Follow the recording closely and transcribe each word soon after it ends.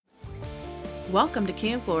Welcome to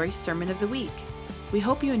King of Glory's Sermon of the Week. We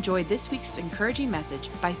hope you enjoyed this week's encouraging message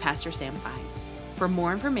by Pastor Sam Fine. For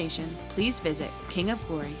more information, please visit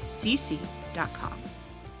kingofglorycc.com.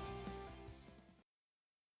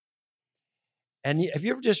 And have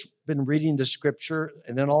you ever just been reading the scripture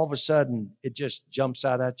and then all of a sudden it just jumps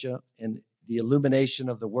out at you and the illumination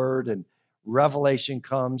of the word and revelation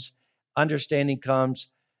comes, understanding comes.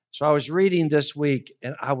 So I was reading this week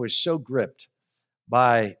and I was so gripped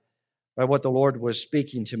by what the Lord was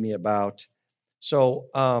speaking to me about. So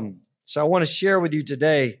I want to share with you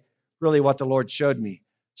today really what the Lord showed me.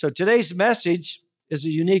 So today's message is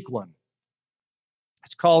a unique one.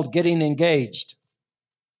 It's called Getting Engaged.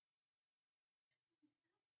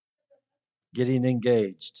 Getting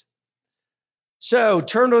engaged. So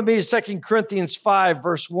turn with me to 2 Corinthians 5,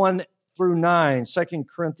 verse 1 through 9. 2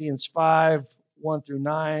 Corinthians 5, 1 through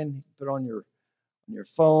 9. Put it on your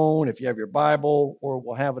phone if you have your Bible, or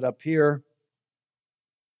we'll have it up here.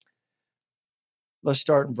 Let's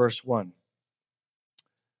start in verse 1.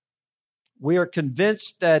 We are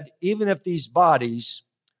convinced that even if these bodies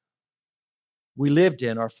we lived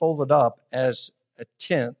in are folded up as a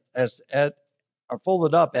tent, are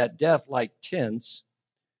folded up at death like tents,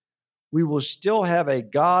 we will still have a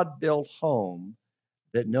God-built home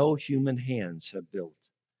that no human hands have built,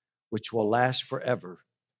 which will last forever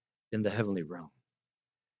in the heavenly realm.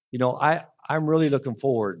 You know, I'm really looking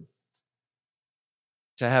forward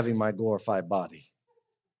to having my glorified body.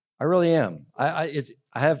 I really am. I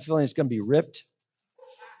have a feeling it's going to be ripped,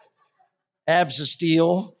 abs of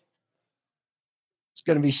steel. It's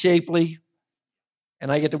going to be shapely,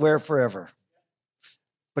 and I get to wear it forever.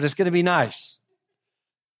 But it's going to be nice.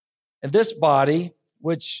 And this body,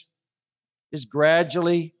 which is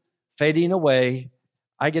gradually fading away,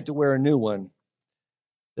 I get to wear a new one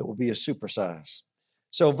that will be a supersize.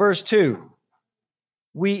 So verse 2,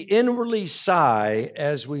 we inwardly sigh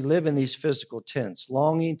as we live in these physical tents,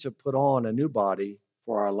 longing to put on a new body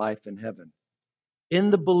for our life in heaven,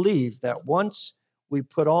 in the belief that once we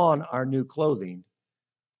put on our new clothing,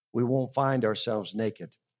 we won't find ourselves naked.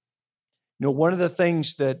 You know, one of the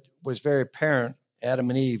things that was very apparent, Adam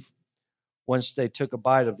and Eve, once they took a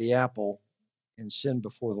bite of the apple and sinned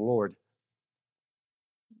before the Lord,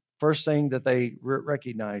 first thing that they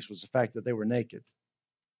recognized was the fact that they were naked.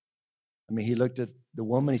 I mean, he looked at the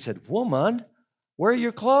woman, he said, "Woman, where are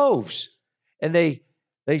your clothes?" And they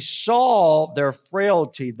saw their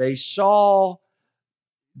frailty. They saw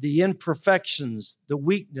the imperfections, the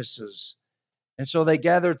weaknesses. And so they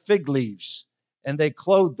gathered fig leaves and they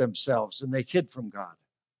clothed themselves and they hid from God.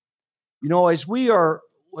 You know, as we are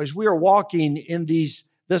walking in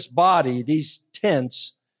this body, these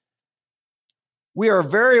tents, we are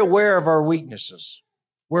very aware of our weaknesses.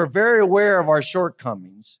 We're very aware of our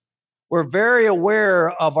shortcomings. We're very aware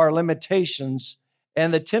of our limitations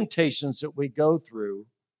and the temptations that we go through.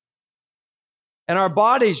 And our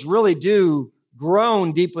bodies really do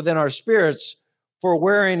groan deep within our spirits for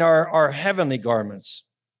wearing our heavenly garments.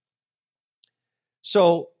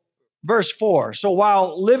 So, verse 4, so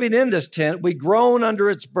while living in this tent, we groan under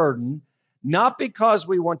its burden, not because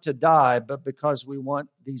we want to die, but because we want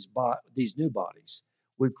these new bodies.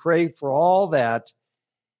 We crave for all that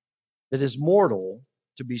is mortal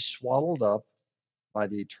to be swallowed up by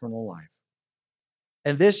the eternal life.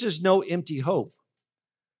 And this is no empty hope,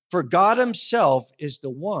 for God himself is the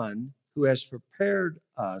one who has prepared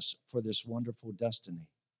us for this wonderful destiny.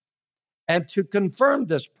 And to confirm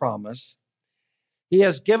this promise, he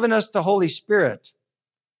has given us the Holy Spirit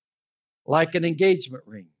like an engagement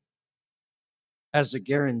ring as a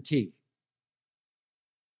guarantee.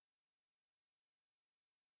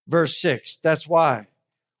 Verse 6, that's why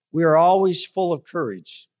we are always full of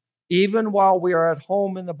courage. Even while we are at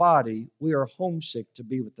home in the body, we are homesick to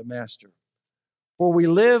be with the Master. For we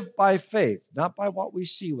live by faith, not by what we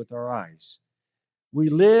see with our eyes. We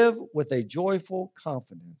live with a joyful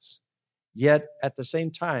confidence, yet at the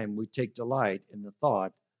same time we take delight in the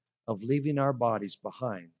thought of leaving our bodies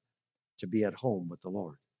behind to be at home with the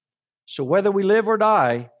Lord. So whether we live or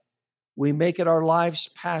die, we make it our life's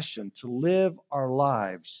passion to live our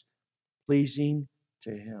lives pleasing to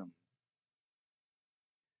him.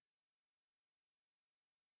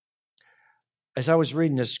 As I was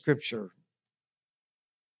reading this scripture,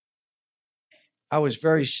 I was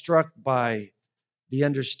very struck by the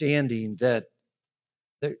understanding that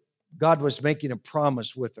God was making a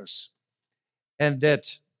promise with us, and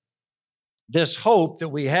that this hope that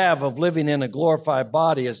we have of living in a glorified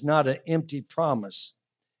body is not an empty promise.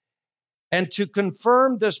 And to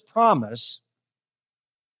confirm this promise,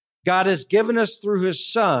 God has given us through his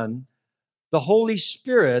Son the Holy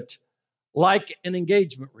Spirit like an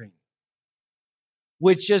engagement ring.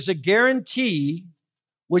 which is a guarantee,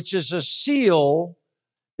 which is a seal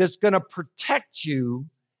that's going to protect you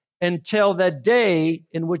until that day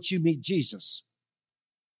in which you meet Jesus.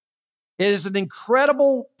 It is an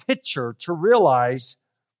incredible picture to realize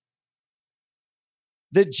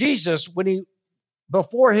that Jesus,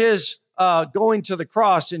 before his going to the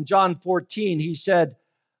cross in John 14, he said,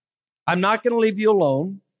 I'm not going to leave you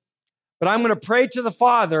alone, but I'm going to pray to the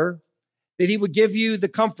Father that he would give you the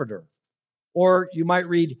Comforter, or you might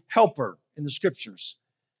read helper in the scriptures,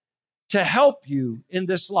 to help you in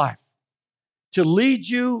this life, to lead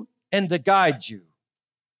you and to guide you.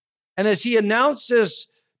 And as he announced this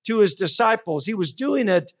to his disciples, he was doing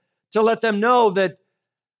it to let them know that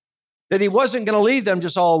he wasn't going to leave them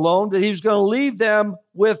just all alone, that he was going to leave them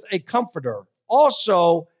with a comforter.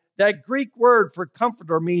 Also, that Greek word for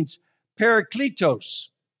comforter means parakletos,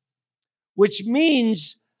 which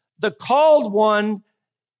means the called one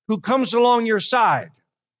who comes along your side,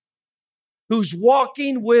 who's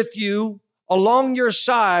walking with you along your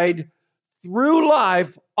side through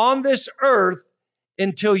life on this earth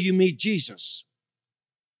until you meet Jesus.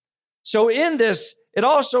 So in this, it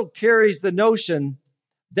also carries the notion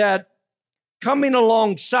that coming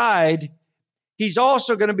alongside, he's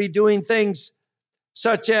also going to be doing things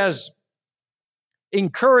such as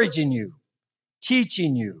encouraging you,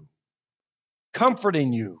 teaching you,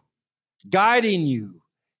 comforting you, guiding you,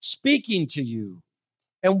 speaking to you.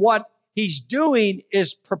 And what he's doing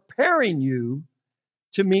is preparing you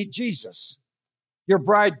to meet Jesus, your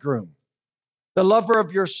bridegroom, the lover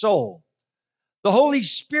of your soul. The Holy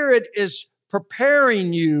Spirit is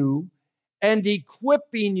preparing you and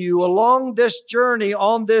equipping you along this journey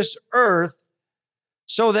on this earth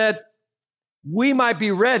so that we might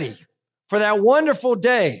be ready for that wonderful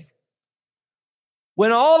day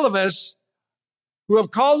when all of us who have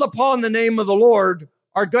called upon the name of the Lord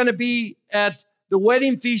are going to be at the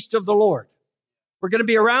wedding feast of the Lord. We're going to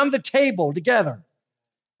be around the table together,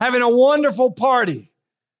 having a wonderful party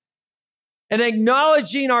and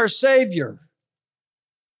acknowledging our Savior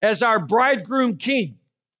as our bridegroom king,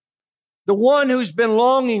 the one who's been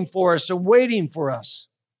longing for us and waiting for us.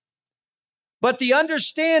 But the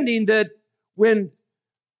understanding that when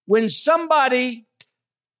somebody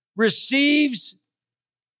receives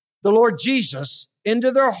the Lord Jesus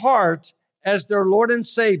into their heart as their Lord and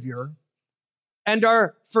Savior and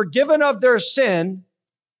are forgiven of their sin,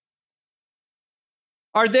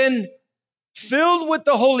 are then filled with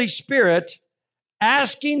the Holy Spirit,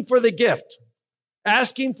 asking for the gift,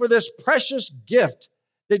 asking for this precious gift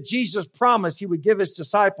that Jesus promised he would give his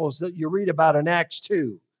disciples that you read about in Acts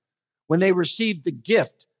 2, when they received the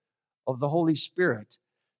gift of the Holy Spirit.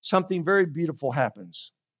 Something very beautiful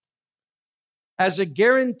happens. As a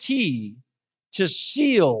guarantee to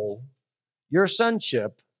seal your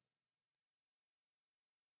sonship,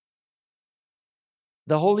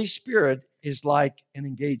 the Holy Spirit is like an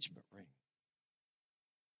engagement ring.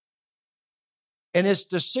 And it's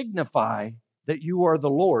to signify that you are the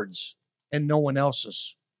Lord's and no one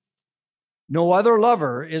else's. No other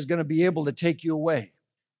lover is going to be able to take you away.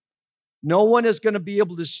 No one is going to be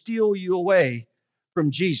able to steal you away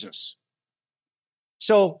from Jesus.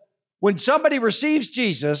 So when somebody receives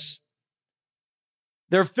Jesus,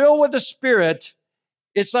 they're filled with the Spirit.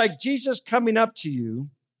 It's like Jesus coming up to you.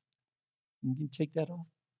 You can take that off.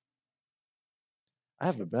 I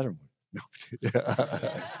have a better one. No.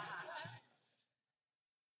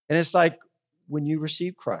 And it's like when you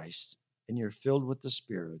receive Christ and you're filled with the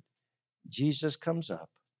Spirit, Jesus comes up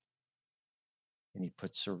and he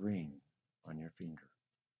puts a ring on your finger.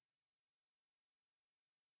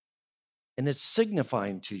 And it's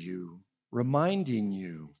signifying to you, reminding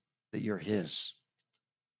you that you're his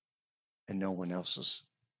and no one else's.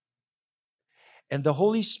 And the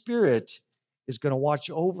Holy Spirit is going to watch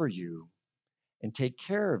over you and take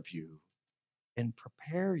care of you and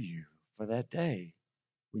prepare you for that day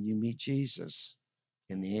when you meet Jesus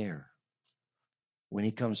in the air, when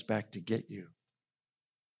he comes back to get you.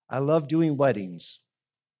 I love doing weddings.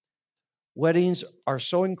 Weddings are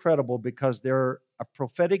so incredible because they're a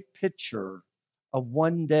prophetic picture of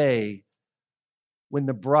one day when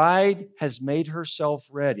the bride has made herself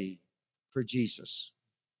ready for Jesus.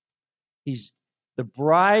 The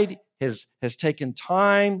bride has taken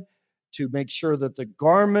time to make sure that the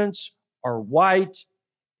garments are white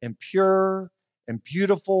and pure and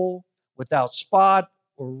beautiful, without spot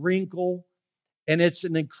or wrinkle. And it's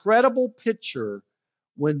an incredible picture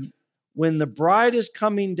when the bride is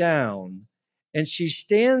coming down and she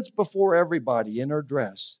stands before everybody in her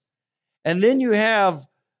dress. And then you have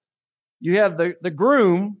the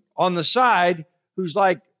groom on the side who's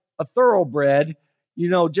like a thoroughbred,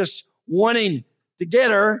 just wanting to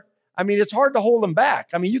get her. I mean, it's hard to hold him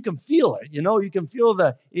back. I mean, you can feel it, you can feel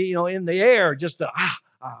in the air, just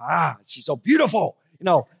she's so beautiful,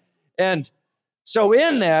 And so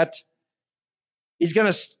in that, he's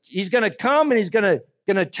going to come and he's going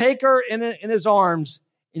to take her in his arms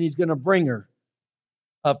and he's going to bring her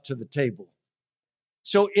up to the table.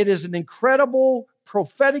 So it is an incredible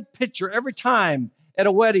prophetic picture. Every time at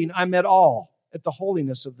a wedding, I'm at awe at the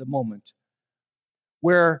holiness of the moment,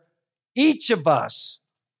 where each of us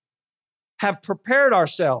have prepared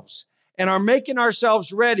ourselves and are making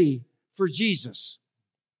ourselves ready for Jesus.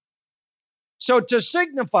 So to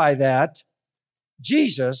signify that,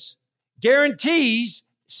 Jesus guarantees,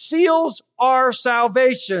 seals our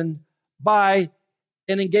salvation by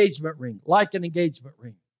an engagement ring, like an engagement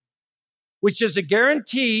ring, which is a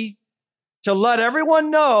guarantee to let everyone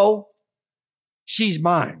know she's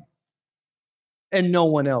mine and no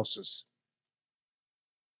one else's.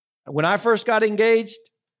 When I first got engaged,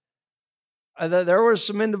 there were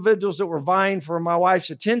some individuals that were vying for my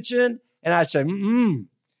wife's attention, and I'd say,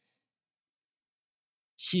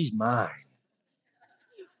 she's mine.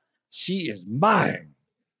 She is mine.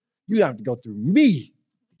 You have to go through me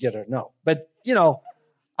to get her. No. But,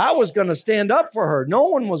 I was going to stand up for her. No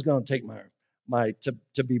one was going to take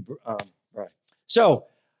to be right. So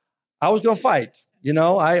I was going to fight. I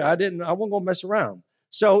wasn't going to mess around.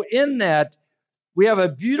 So in that, we have a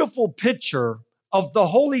beautiful picture of the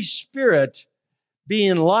Holy Spirit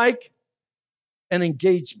being like an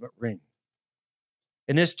engagement ring.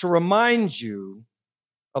 And it's to remind you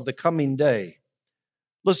of the coming day.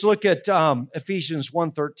 Let's look at Ephesians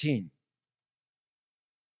 1:13.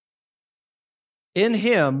 In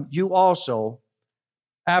him you also,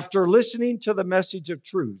 after listening to the message of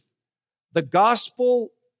truth, the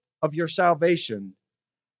gospel of your salvation,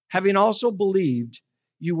 having also believed,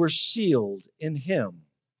 you were sealed in him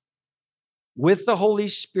with the Holy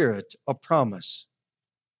Spirit of promise,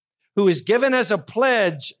 who is given as a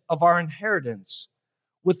pledge of our inheritance,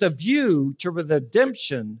 with a view to the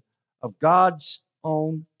redemption of God's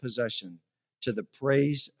own possession, to the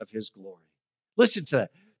praise of his glory. Listen to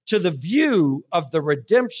that. To the view of the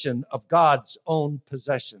redemption of God's own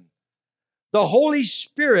possession. The Holy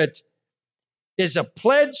Spirit is a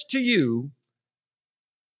pledge to you.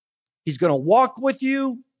 He's going to walk with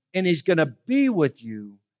you and he's going to be with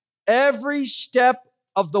you every step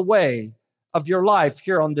of the way of your life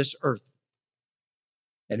here on this earth.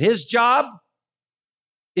 And his job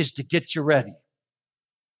is to get you ready.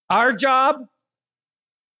 Our job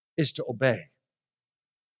is to obey.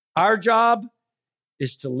 Our job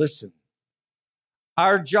is to listen.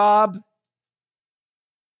 Our job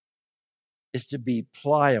is to be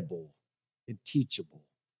pliable and teachable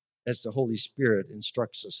as the Holy Spirit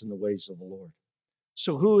instructs us in the ways of the Lord.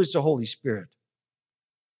 So who is the Holy Spirit?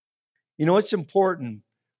 It's important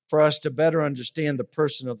for us to better understand the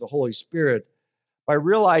person of the Holy Spirit by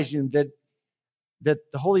realizing that the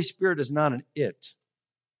Holy Spirit is not an it.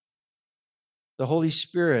 The Holy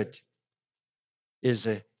Spirit is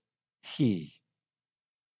a he.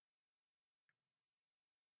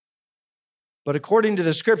 But according to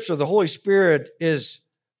the scripture, the Holy Spirit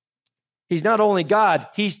he's not only God,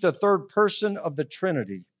 he's the third person of the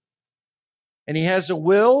Trinity. And he has a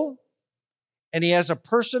will, and he has a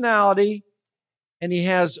personality, and he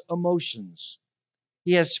has emotions.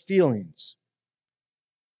 He has feelings.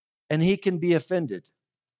 And he can be offended.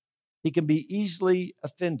 He can be easily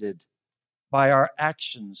offended by our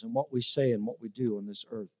actions and what we say and what we do on this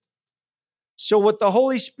earth. So with the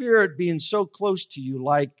Holy Spirit being so close to you,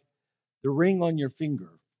 like the ring on your finger,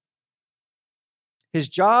 his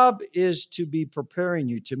job is to be preparing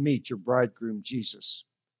you to meet your bridegroom, Jesus,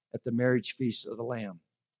 at the marriage feast of the Lamb.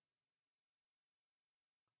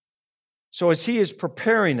 So as he is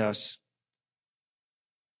preparing us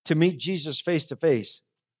to meet Jesus face to face,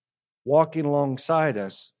 walking alongside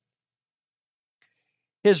us,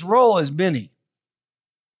 his role is many.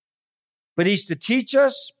 But he's to teach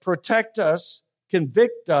us, protect us,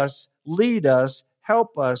 convict us, lead us,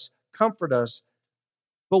 help us, comfort us.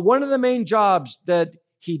 But one of the main jobs that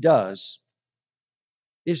he does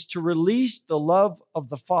is to release the love of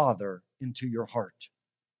the Father into your heart,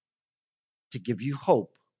 to give you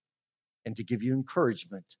hope and to give you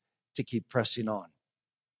encouragement to keep pressing on.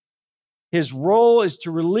 His role is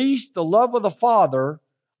to release the love of the Father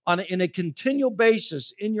in a continual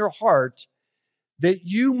basis in your heart, that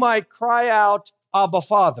you might cry out, Abba,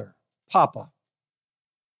 Father, Papa.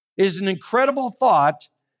 It is an incredible thought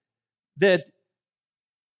that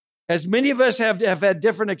as many of us have had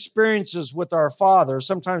different experiences with our Father.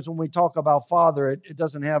 Sometimes when we talk about Father, it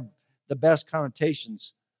doesn't have the best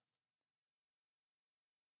connotations.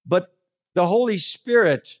 But The Holy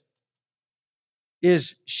Spirit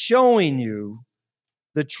is showing you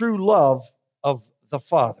the true love of the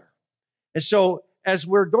Father. And so as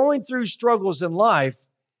we're going through struggles in life,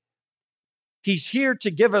 He's here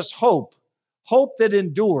to give us hope, hope that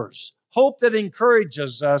endures, hope that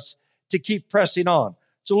encourages us to keep pressing on.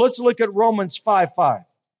 So let's look at Romans 5:5.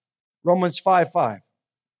 Romans 5:5.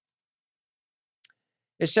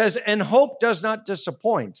 It says, and hope does not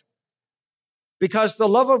disappoint, because the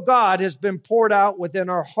love of God has been poured out within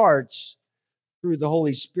our hearts through the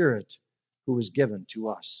Holy Spirit who is given to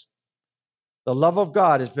us. The love of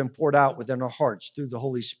God has been poured out within our hearts through the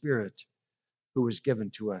Holy Spirit who is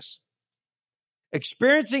given to us.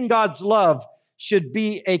 Experiencing God's love should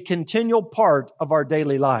be a continual part of our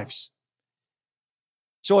daily lives.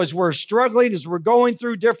 So as we're struggling, as we're going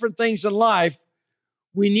through different things in life,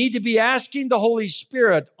 we need to be asking the Holy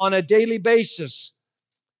Spirit on a daily basis,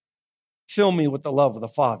 fill me with the love of the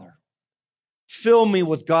Father. Fill me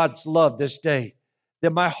with God's love this day,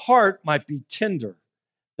 that my heart might be tender,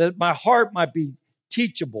 that my heart might be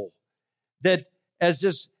teachable, that as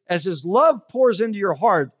His love pours into your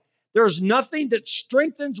heart, there's nothing that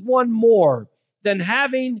strengthens one more than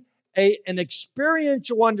having an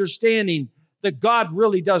experiential understanding that God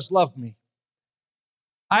really does love me.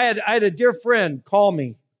 I had a dear friend call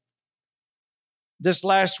me this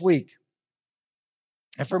last week.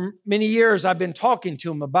 And for many years, I've been talking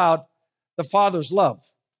to him about the Father's love.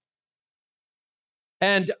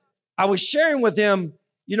 And I was sharing with him,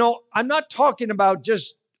 I'm not talking about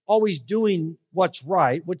just always doing what's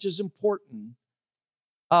right, which is important,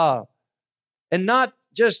 and not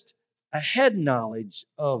just a head knowledge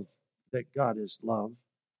of that God is love.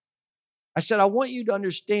 I said, I want you to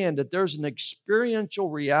understand that there's an experiential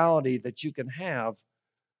reality that you can have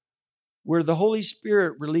where the Holy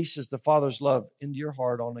Spirit releases the Father's love into your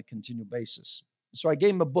heart on a continual basis. So I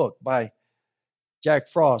gave him a book by Jack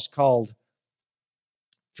Frost called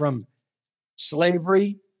From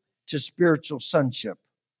Slavery to Spiritual Sonship.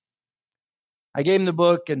 I gave him the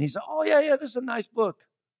book and he said, oh, yeah, this is a nice book.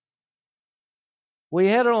 We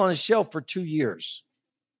had it on a shelf for 2 years.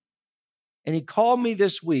 And he called me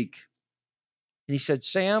this week and he said,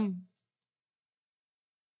 Sam,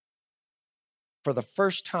 for the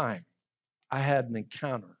first time, I had an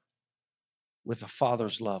encounter with a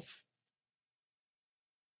Father's love.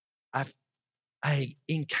 I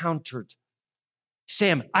encountered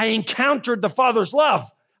the Father's love.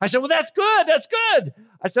 I said, well, that's good. That's good.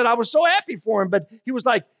 I said, I was so happy for him, but he was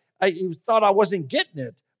like, he thought I wasn't getting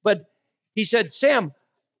it. But he said, Sam,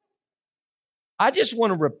 I just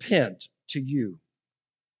want to repent to you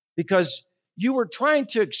because you were trying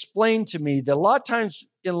to explain to me that a lot of times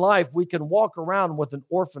in life we can walk around with an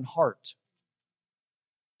orphan heart,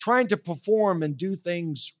 trying to perform and do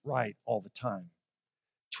things right all the time,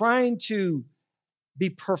 trying to be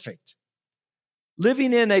perfect,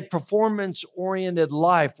 living in a performance-oriented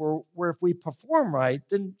life where if we perform right,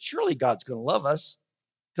 then surely God's going to love us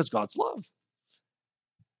because God's love.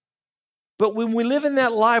 But when we live in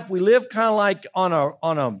that life, we live kind of like on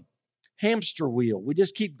a hamster wheel. We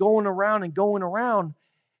just keep going around and going around,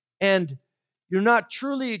 and you're not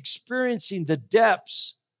truly experiencing the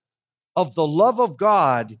depths of the love of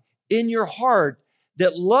God in your heart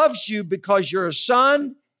that loves you because you're a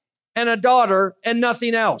son and a daughter and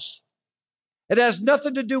nothing else. It has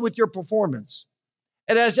nothing to do with your performance.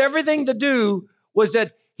 It has everything to do with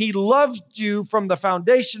that He loved you from the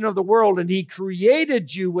foundation of the world and He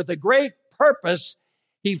created you with a great purpose.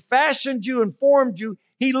 He fashioned you and formed you.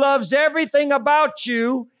 He loves everything about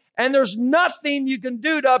you, and there's nothing you can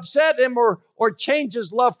do to upset Him or change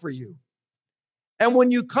His love for you. And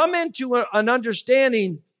when you come into an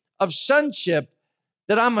understanding of sonship,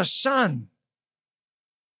 that I'm a son,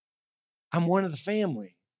 I'm one of the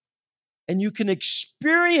family, and you can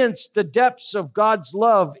experience the depths of God's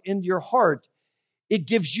love into your heart, it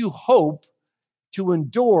gives you hope to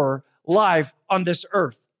endure life on this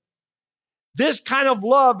earth. This kind of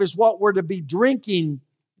love is what we're to be drinking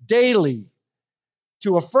daily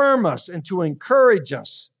to affirm us and to encourage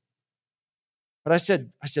us. But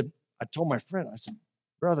I told my friend, I said,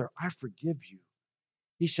 brother, I forgive you.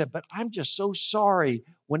 He said, but I'm just so sorry.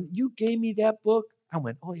 When you gave me that book, I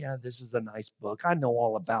went, oh yeah, this is a nice book. I know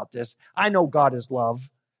all about this. I know God is love.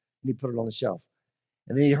 And he put it on the shelf.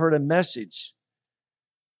 And then he heard a message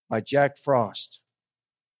by Jack Frost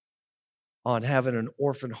on having an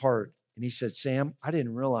orphan heart. And he said, Sam, I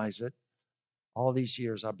didn't realize it. All these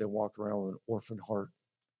years I've been walking around with an orphan heart,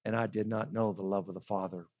 and I did not know the love of the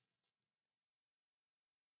Father.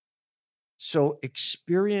 So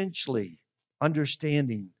experientially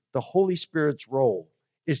understanding the Holy Spirit's role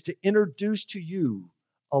is to introduce to you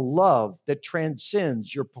a love that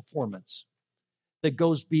transcends your performance, that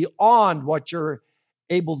goes beyond what you're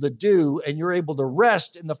able to do, and you're able to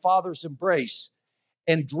rest in the Father's embrace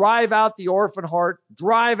and drive out the orphan heart,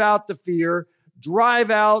 drive out the fear,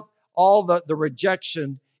 drive out all the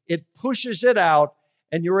rejection. It pushes it out,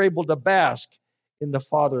 and you're able to bask in the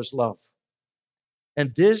Father's love.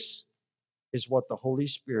 And this is what the Holy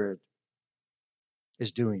Spirit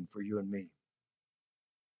is doing for you and me.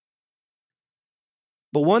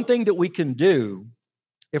 But one thing that we can do,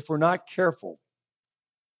 if we're not careful,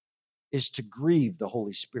 is to grieve the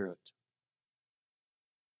Holy Spirit.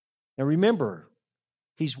 Now remember,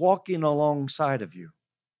 He's walking alongside of you.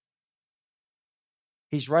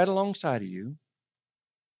 He's right alongside of you.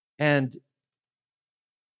 And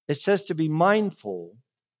it says to be mindful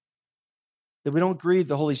that we don't grieve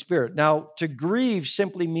the Holy Spirit. Now, to grieve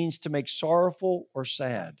simply means to make sorrowful or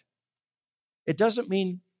sad. It doesn't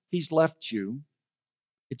mean He's left you.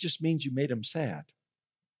 It just means you made Him sad,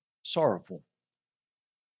 sorrowful.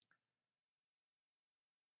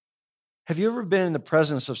 Have you ever been in the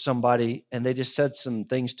presence of somebody and they just said some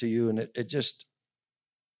things to you, and it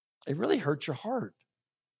really hurt your heart?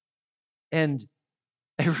 And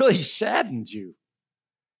it really saddened you.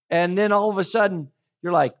 And then all of a sudden,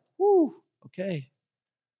 you're like, whew, okay.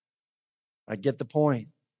 I get the point.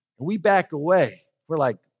 And we back away. We're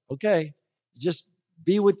like, okay, just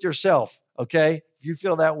be with yourself, okay? If you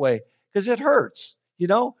feel that way. Because it hurts. You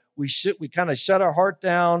know, we kind of shut our heart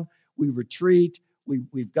down. We retreat.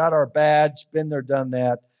 We've got our badge. Been there, done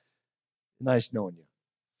that. Nice knowing you.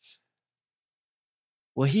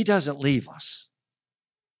 Well, He doesn't leave us.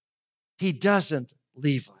 He doesn't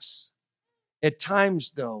leave us. At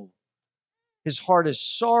times, though, His heart is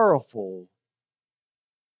sorrowful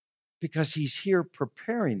because He's here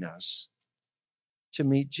preparing us to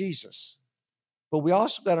meet Jesus. But we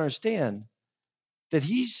also got to understand that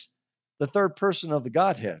He's the third person of the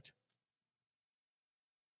Godhead.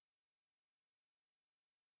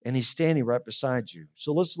 And He's standing right beside you.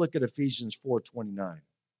 So let's look at Ephesians 4:29.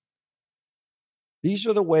 These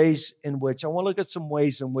are the ways in which, I want to look at some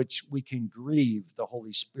ways in which we can grieve the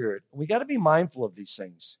Holy Spirit. We got to be mindful of these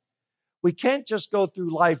things. We can't just go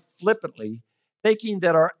through life flippantly, thinking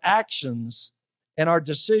that our actions and our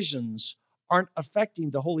decisions aren't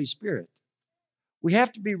affecting the Holy Spirit. We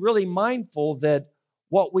have to be really mindful that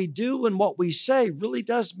what we do and what we say really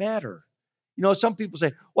does matter. You know, some people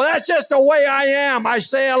say, well, that's just the way I am. I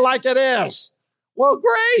say it like it is. Well,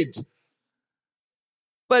 great.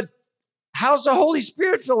 But how's the Holy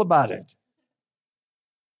Spirit feel about it?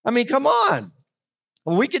 I mean, come on.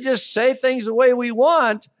 We could just say things the way we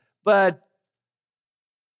want, but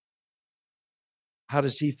how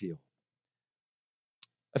does He feel?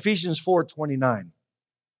 Ephesians 4:29.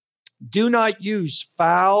 Do not use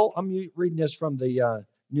foul. I'm reading this from the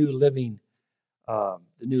New Living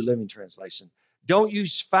Translation. Don't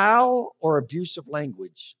use foul or abusive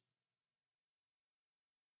language.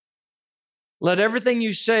 Let everything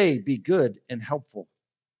you say be good and helpful,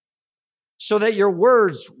 so that your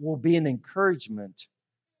words will be an encouragement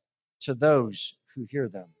to those who hear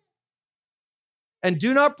them. And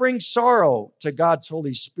do not bring sorrow to God's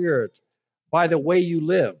Holy Spirit by the way you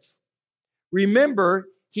live. Remember,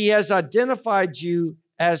 He has identified you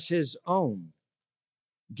as His own,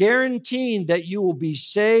 guaranteeing that you will be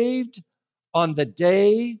saved on the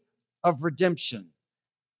day of redemption.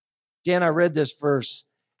 Dan, I read this verse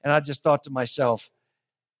and I just thought to myself,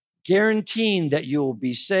 guaranteeing that you will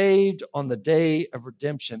be saved on the day of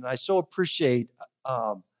redemption. And I so appreciate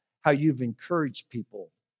how you've encouraged people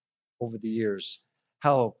over the years,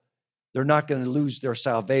 how they're not going to lose their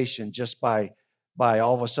salvation just by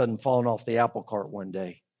all of a sudden falling off the apple cart one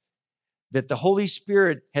day. That the Holy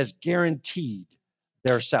Spirit has guaranteed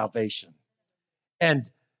their salvation. And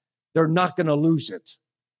they're not going to lose it.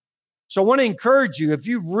 So I want to encourage you, if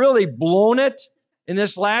you've really blown it in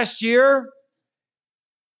this last year,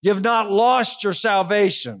 you've not lost your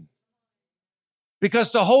salvation.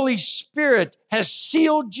 Because the Holy Spirit has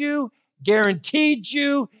sealed you, guaranteed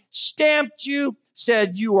you, stamped you,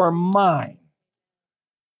 said you are mine.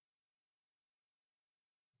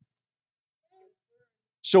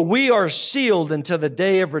 So we are sealed until the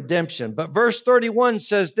day of redemption. But verse 31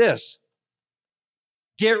 says this: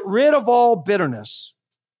 get rid of all bitterness,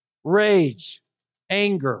 rage,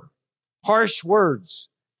 anger, harsh words,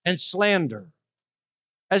 and slander,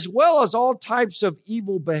 as well as all types of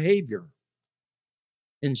evil behavior.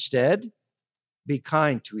 Instead, be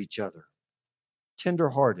kind to each other,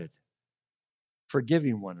 tender-hearted,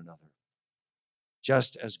 forgiving one another,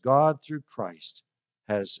 just as God through Christ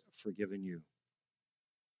has forgiven you.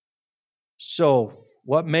 So,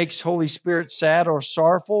 What makes Holy Spirit sad or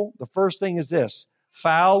sorrowful? The first thing is this: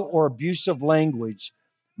 foul or abusive language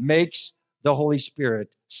makes the Holy Spirit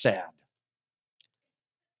sad.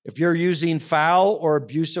 If you're using foul or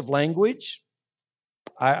abusive language,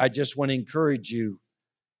 I just want to encourage you.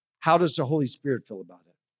 How does the Holy Spirit feel about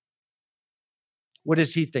it? What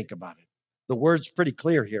does he think about it? The word's pretty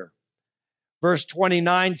clear here. Verse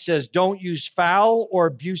 29 says, don't use foul or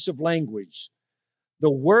abusive language.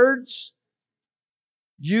 The words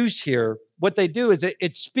used here, what they do is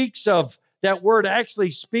it speaks of, that word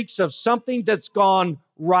actually speaks of something that's gone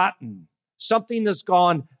rotten, something that's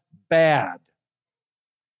gone bad.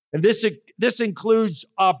 And this includes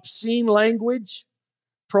obscene language,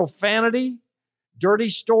 profanity, dirty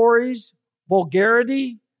stories,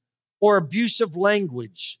 vulgarity, or abusive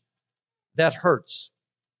language that hurts.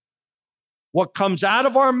 What comes out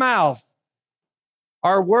of our mouth,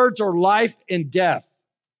 our words are life and death.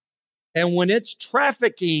 And when it's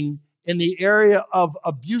trafficking in the area of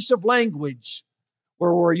abusive language,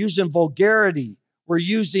 where we're using vulgarity, we're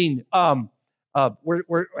using,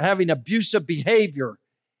 we're having abusive behavior,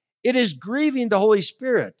 it is grieving the Holy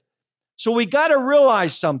Spirit. So we got to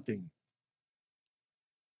realize something.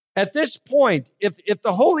 At this point, if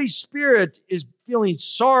the Holy Spirit is feeling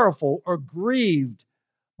sorrowful or grieved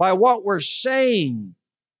by what we're saying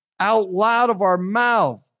out loud of our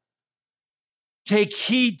mouth, take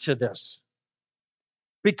heed to this.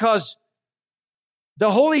 Because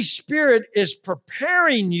the Holy Spirit is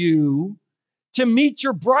preparing you to meet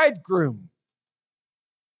your bridegroom.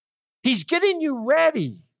 He's getting you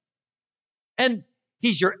ready. And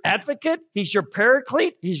he's your advocate. He's your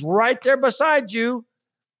paraclete. He's right there beside you.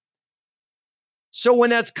 So when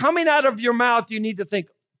that's coming out of your mouth, you need to think,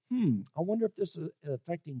 I wonder if this is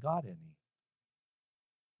affecting God any.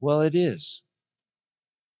 Well, it is.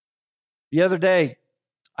 The other day,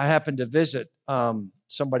 I happened to visit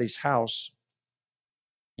somebody's house.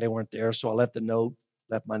 They weren't there, so I left a note,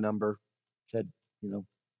 left my number, said,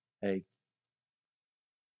 hey.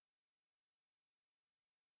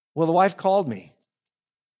 Well, the wife called me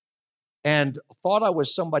and thought I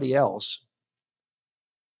was somebody else.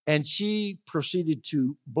 And she proceeded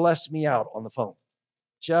to bless me out on the phone,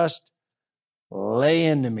 just lay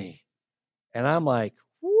into me. And I'm like,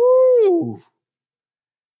 woo.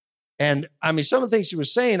 And I mean, some of the things she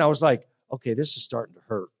was saying, I was like, okay, this is starting to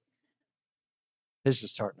hurt. This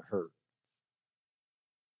is starting to hurt.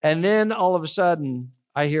 And then all of a sudden,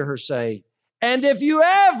 I hear her say, and if you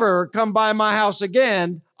ever come by my house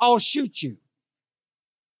again, I'll shoot you.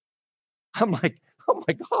 I'm like, oh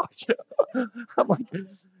my gosh. I'm like,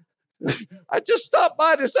 I just stopped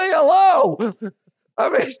by to say hello. I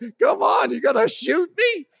mean, come on, you gonna shoot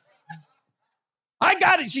me? I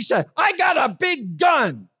got it. She said, I got a big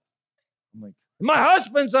gun. I'm like, my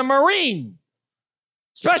husband's a Marine,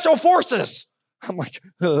 Special Forces. I'm like,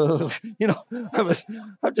 I'm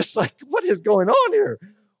just like, what is going on here?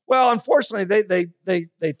 Well, unfortunately,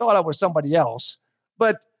 they thought I was somebody else.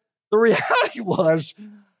 But the reality was,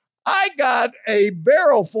 I got a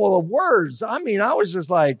barrel full of words. I mean, I was just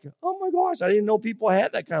like, oh my gosh, I didn't know people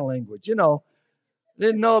had that kind of language.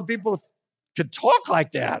 Didn't know people could talk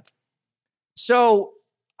like that. So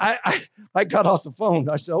I got off the phone.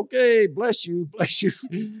 I said, okay, bless you.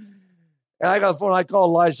 And I got the phone. I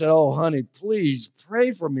called Liza. I said, oh, honey, please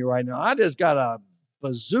pray for me right now. I just got a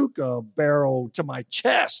bazooka barrel to my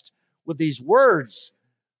chest with these words.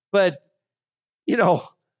 But,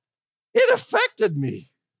 it affected me.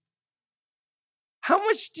 How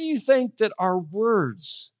much do you think that our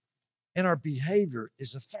words and our behavior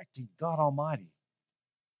is affecting God Almighty?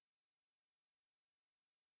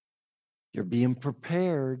 You're being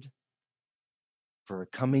prepared for a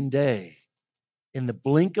coming day. In the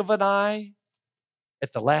blink of an eye,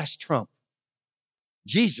 at the last trump,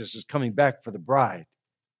 Jesus is coming back for the bride.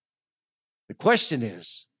 The question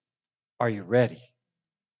is, are you ready?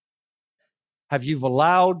 Have you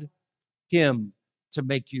allowed him to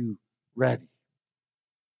make you ready?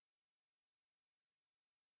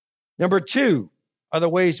 Number 2, other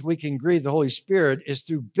ways we can grieve the Holy Spirit is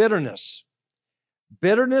through bitterness.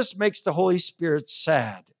 Bitterness makes the Holy Spirit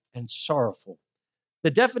sad and sorrowful.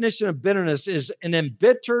 The definition of bitterness is an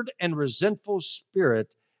embittered and resentful spirit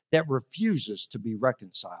that refuses to be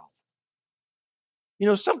reconciled.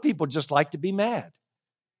 Some people just like to be mad.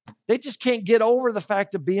 They just can't get over the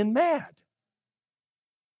fact of being mad.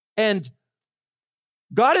 And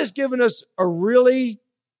God has given us a really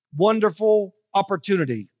wonderful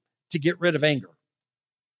opportunity to get rid of anger.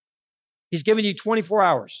 He's given you 24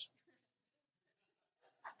 hours.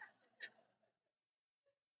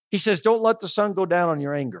 He says, don't let the sun go down on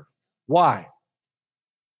your anger. Why?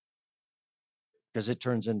 because it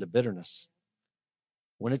turns into bitterness.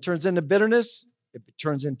 When it turns into bitterness, it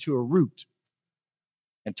turns into a root.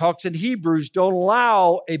 And talks in Hebrews don't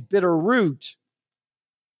allow a bitter root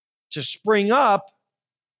to spring up.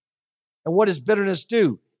 And what does bitterness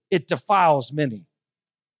do? It defiles many.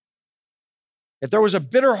 If there was a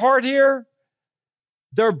bitter heart here,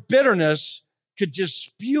 their bitterness could just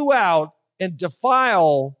spew out and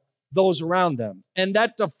defile those around them. And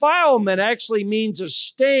that defilement actually means a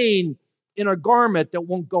stain in a garment that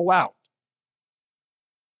won't go out.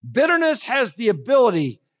 Bitterness has the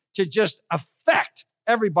ability to just affect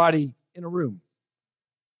everybody in a room.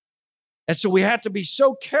 And so we have to be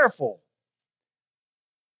so careful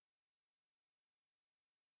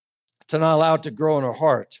to not allow it to grow in our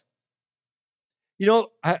heart. You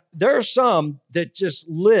know, there are some that just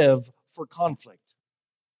live for conflict.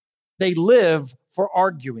 They live for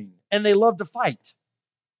arguing, and they love to fight.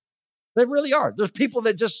 They really are. There's people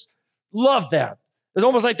that just love that. It's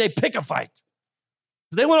almost like they pick a fight.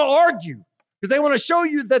 Because they want to argue. Because they want to show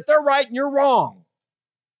you that they're right and you're wrong.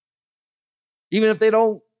 Even if they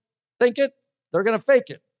don't think it, they're going to fake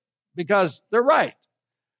it. Because they're right.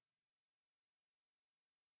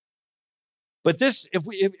 But this, if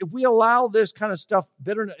we allow this kind of stuff,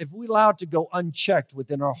 bitterness, if we allow it to go unchecked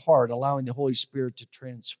within our heart, allowing the Holy Spirit to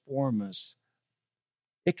transform us,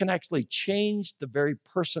 it can actually change the very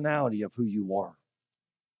personality of who you are.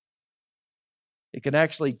 It can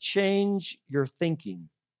actually change your thinking.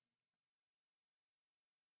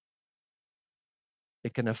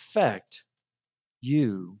 It can affect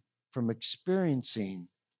you from experiencing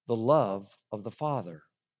the love of the Father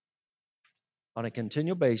on a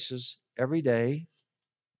continual basis, every day,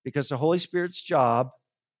 because the Holy Spirit's job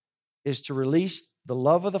is to release the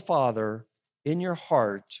love of the Father in your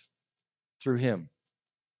heart through Him,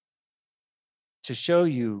 to show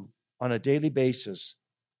you on a daily basis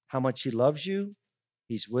how much He loves you,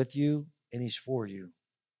 He's with you, and He's for you.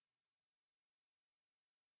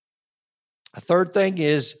 A third thing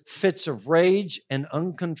is fits of rage and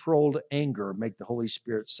uncontrolled anger make the Holy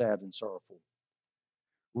Spirit sad and sorrowful.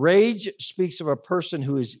 Rage speaks of a person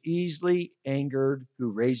who is easily angered,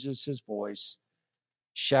 who raises his voice,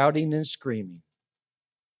 shouting and screaming.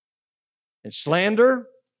 And slander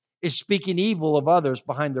is speaking evil of others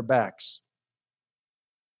behind their backs.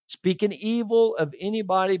 Speaking evil of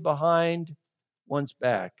anybody behind one's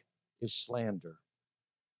back is slander.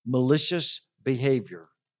 Malicious behavior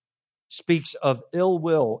speaks of ill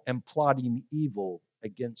will and plotting evil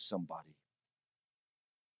against somebody.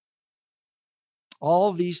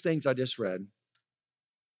 All these things I just read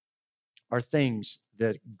are things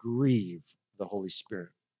that grieve the Holy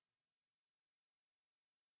Spirit.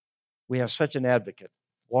 We have such an advocate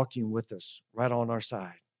walking with us right on our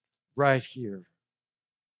side, right here.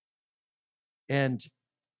 And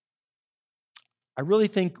I really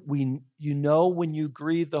think when you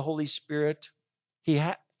grieve the Holy Spirit, He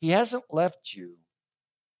hasn't left you.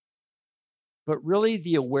 But really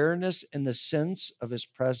the awareness and the sense of His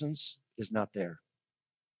presence is not there.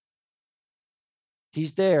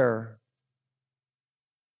 He's there,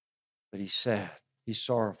 but He's sad. He's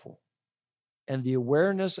sorrowful. And the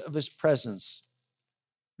awareness of His presence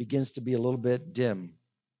begins to be a little bit dim.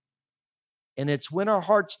 And it's when our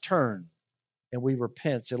hearts turn and we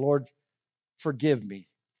repent, say, Lord, forgive me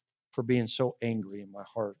for being so angry in my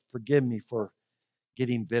heart. Forgive me for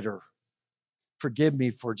getting bitter. Forgive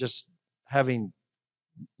me for just having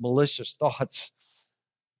malicious thoughts.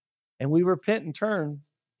 And we repent and turn.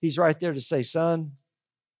 He's right there to say, son,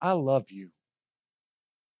 I love you.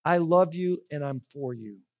 I love you and I'm for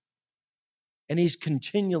you. And He's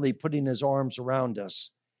continually putting His arms around us.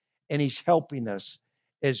 And He's helping us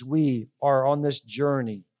as we are on this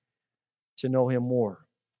journey to know Him more.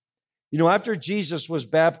 You know, after Jesus was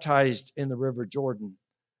baptized in the River Jordan,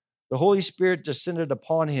 the Holy Spirit descended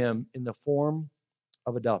upon Him in the form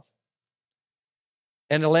of a dove.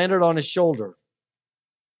 And it landed on His shoulder.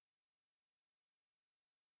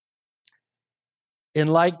 In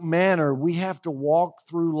like manner, we have to walk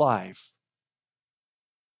through life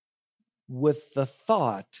with the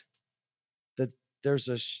thought that there's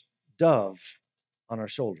a dove on our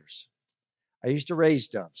shoulders. I used to raise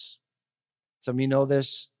doves. Some of you know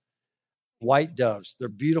this. White doves. They're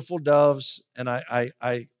beautiful doves. And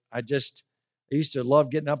I used to love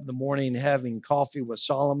getting up in the morning and having coffee with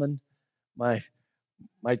Solomon, my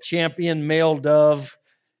champion male dove.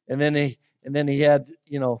 And then he had,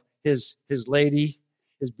 his lady,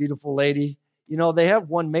 his beautiful lady. They have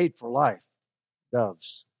one mate for life,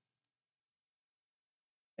 doves.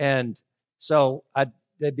 And so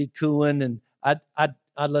they'd be cooing, and I'd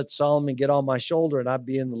let Solomon get on my shoulder, and I'd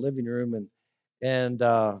be in the living room, and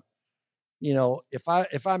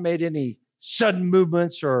if I made any sudden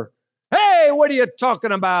movements or, hey, what are you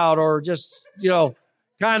talking about? Or just,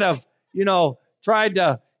 kind of, tried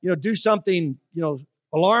to, do something,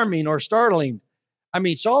 alarming or startling. I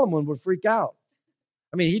mean, Solomon would freak out.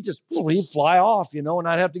 I mean, he'd fly off, and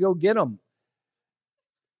I'd have to go get him.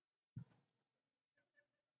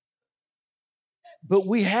 But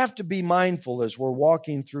we have to be mindful as we're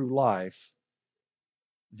walking through life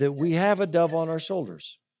that we have a dove on our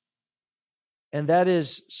shoulders. And that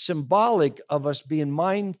is symbolic of us being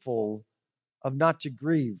mindful of not to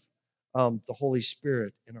grieve the Holy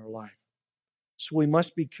Spirit in our life. So we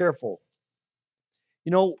must be careful.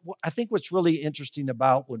 I think what's really interesting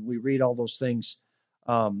about when we read all those things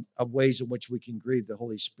of ways in which we can grieve the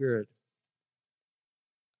Holy Spirit,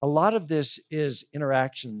 a lot of this is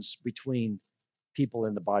interactions between people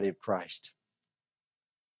in the body of Christ.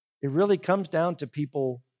 It really comes down to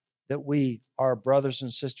people that we are brothers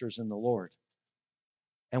and sisters in the Lord,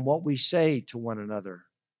 and what we say to one another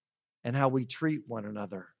and how we treat one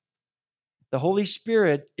another. The Holy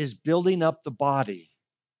Spirit is building up the body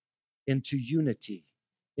into unity,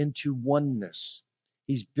 into oneness.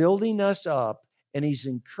 He's building us up, and he's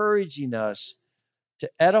encouraging us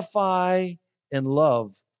to edify and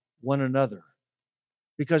love one another,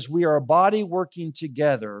 because we are a body working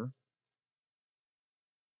together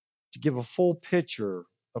to give a full picture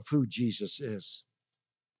of who Jesus is.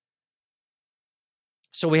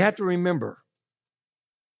 So we have to remember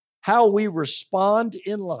how we respond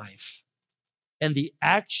in life and the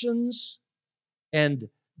actions and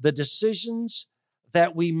the decisions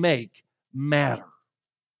that we make matter.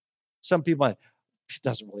 Some people might, it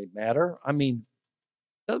doesn't really matter. I mean,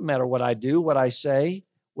 it doesn't matter what I do, what I say.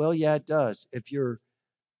 Well, yeah, it does if you're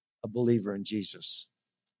a believer in Jesus.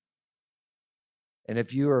 And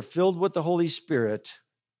if you are filled with the Holy Spirit,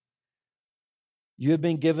 you have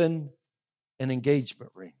been given an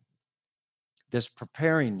engagement ring that's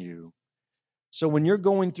preparing you. So when you're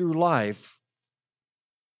going through life,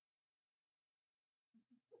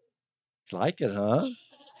 like it, huh?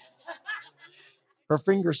 Her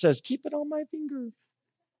finger says, keep it on my finger.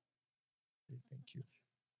 Thank you.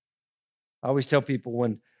 I always tell people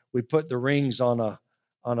when we put the rings on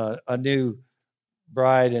a new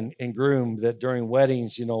bride and groom that during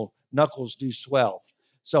weddings, knuckles do swell.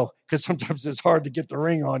 So, because sometimes it's hard to get the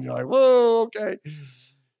ring on. You're like, whoa, okay.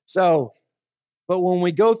 So, but when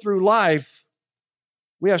we go through life,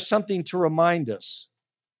 we have something to remind us,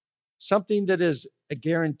 something that is a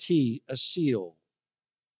guarantee, a seal,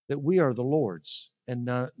 that we are the Lord's and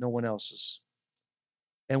no one else's.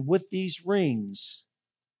 And with these rings,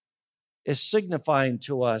 is signifying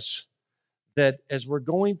to us that as we're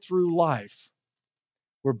going through life,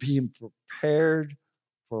 we're being prepared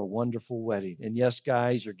for a wonderful wedding. And yes,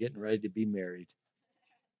 guys, you're getting ready to be married.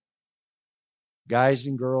 Guys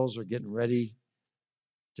and girls are getting ready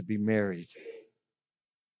to be married.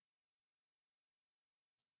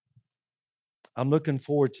 I'm looking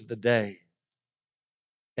forward to the day.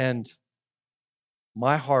 And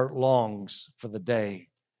my heart longs for the day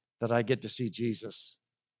that I get to see Jesus.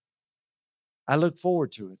 I look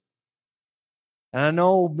forward to it. And I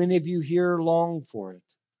know many of you here long for it.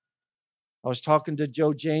 I was talking to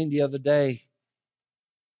Joe Jane the other day,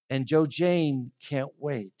 and Joe Jane can't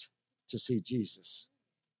wait to see Jesus.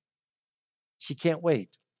 She can't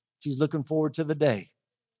wait. She's looking forward to the day.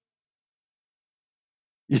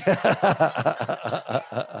 Yeah.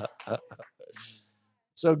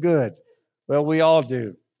 So good. Well, we all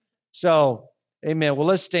do. So, amen. Well,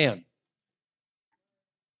 let's stand.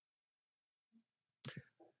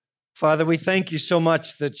 Father, we thank you so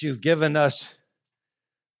much that you've given us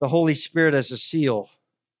the Holy Spirit as a seal,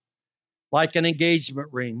 like an engagement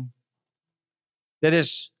ring that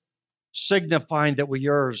is signifying that we're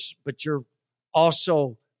yours, but you're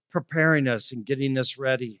also preparing us and getting us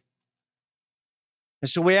ready. And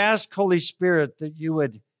so we ask, Holy Spirit, that you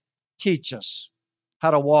would teach us how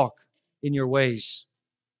to walk in your ways.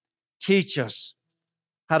 Teach us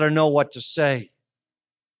how to know what to say.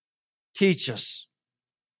 Teach us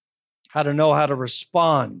how to know how to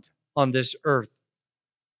respond on this earth,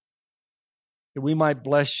 that we might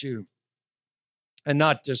bless you and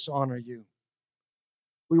not dishonor you.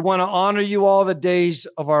 We want to honor you all the days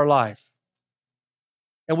of our life.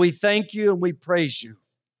 And we thank you and we praise you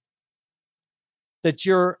that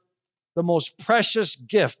you're the most precious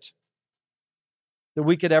gift that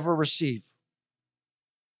we could ever receive.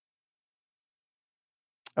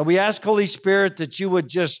 And we ask, Holy Spirit, that you would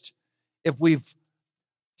just, if we've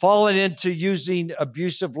fallen into using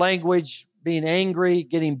abusive language, being angry,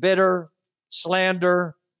 getting bitter,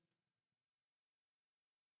 slander,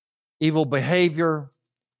 evil behavior,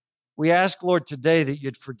 We ask, Lord, today that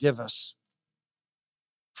you'd forgive us.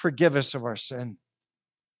 Forgive us of our sin.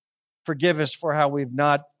 Forgive us for how we've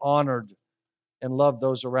not honored and loved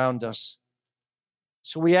those around us.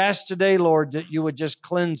 So we ask today, Lord, that you would just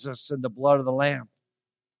cleanse us in the blood of the Lamb.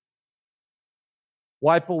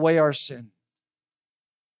 Wipe away our sin.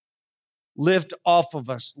 Lift off of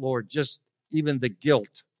us, Lord, just even the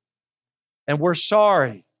guilt. And we're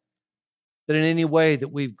sorry that in any way that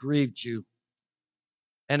we've grieved you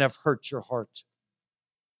and have hurt your heart.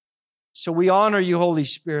 So we honor you, Holy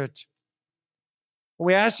Spirit.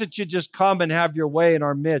 We ask that you just come and have your way in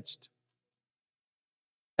our midst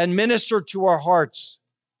and minister to our hearts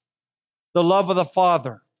the love of the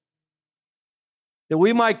Father, that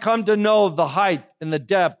we might come to know the height and the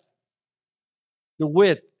depth, the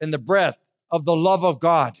width and the breadth of the love of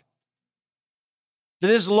God, that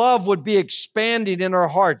his love would be expanding in our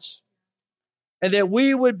hearts, and that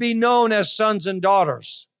we would be known as sons and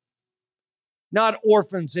daughters, not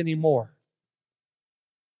orphans anymore.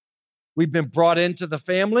 We've been brought into the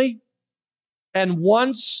family, and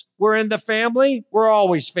once we're in the family, we're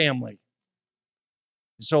always family.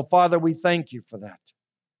 And so, Father, we thank you for that.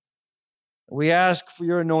 We ask for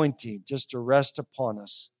your anointing just to rest upon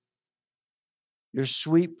us, your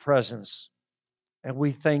sweet presence. And we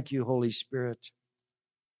thank you, Holy Spirit.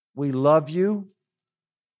 We love you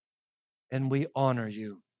and we honor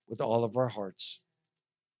you with all of our hearts.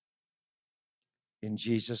 In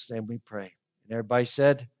Jesus' name we pray. And everybody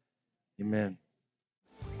said, amen.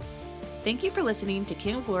 Thank you for listening to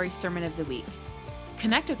King of Glory's Sermon of the Week.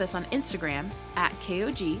 Connect with us on Instagram at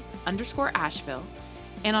KOG_Asheville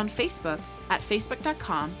and on Facebook at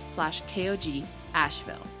facebook.com/KOG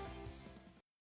Asheville.